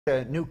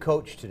A new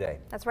coach today.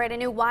 That's right, a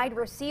new wide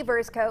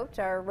receivers coach.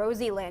 Our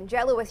Rosie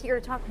Langella is here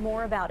to talk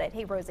more about it.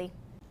 Hey, Rosie.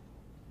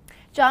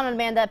 John and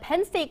Amanda,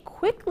 Penn State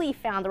quickly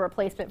found a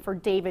replacement for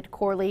David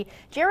Corley.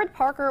 Gerad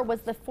Parker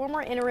was the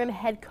former interim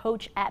head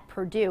coach at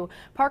Purdue.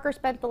 Parker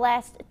spent the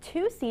last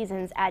 2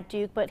 seasons at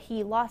Duke, but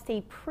he lost a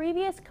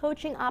previous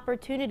coaching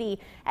opportunity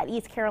at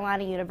East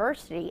Carolina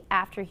University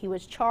after he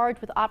was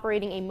charged with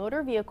operating a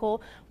motor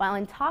vehicle while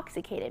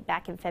intoxicated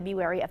back in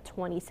February of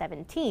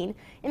 2017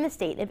 in the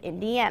state of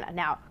Indiana.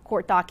 Now,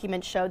 court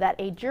documents show that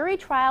a jury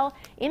trial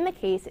in the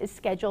case is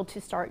scheduled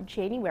to start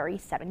January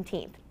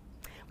 17th.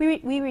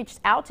 We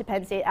reached out to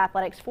Penn State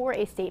Athletics for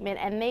a statement,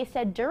 and they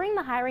said during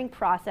the hiring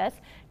process,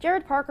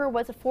 Gerad Parker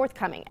was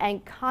forthcoming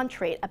and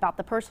contrite about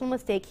the personal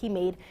mistake he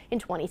made in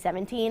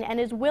 2017 and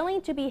is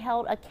willing to be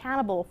held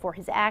accountable for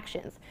his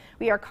actions.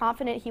 We are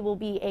confident he will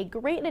be a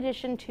great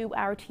addition to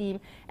our team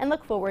and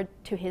look forward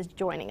to his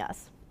joining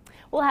us.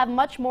 We'll have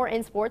much more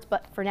in sports,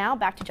 but for now,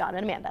 back to John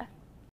and Amanda.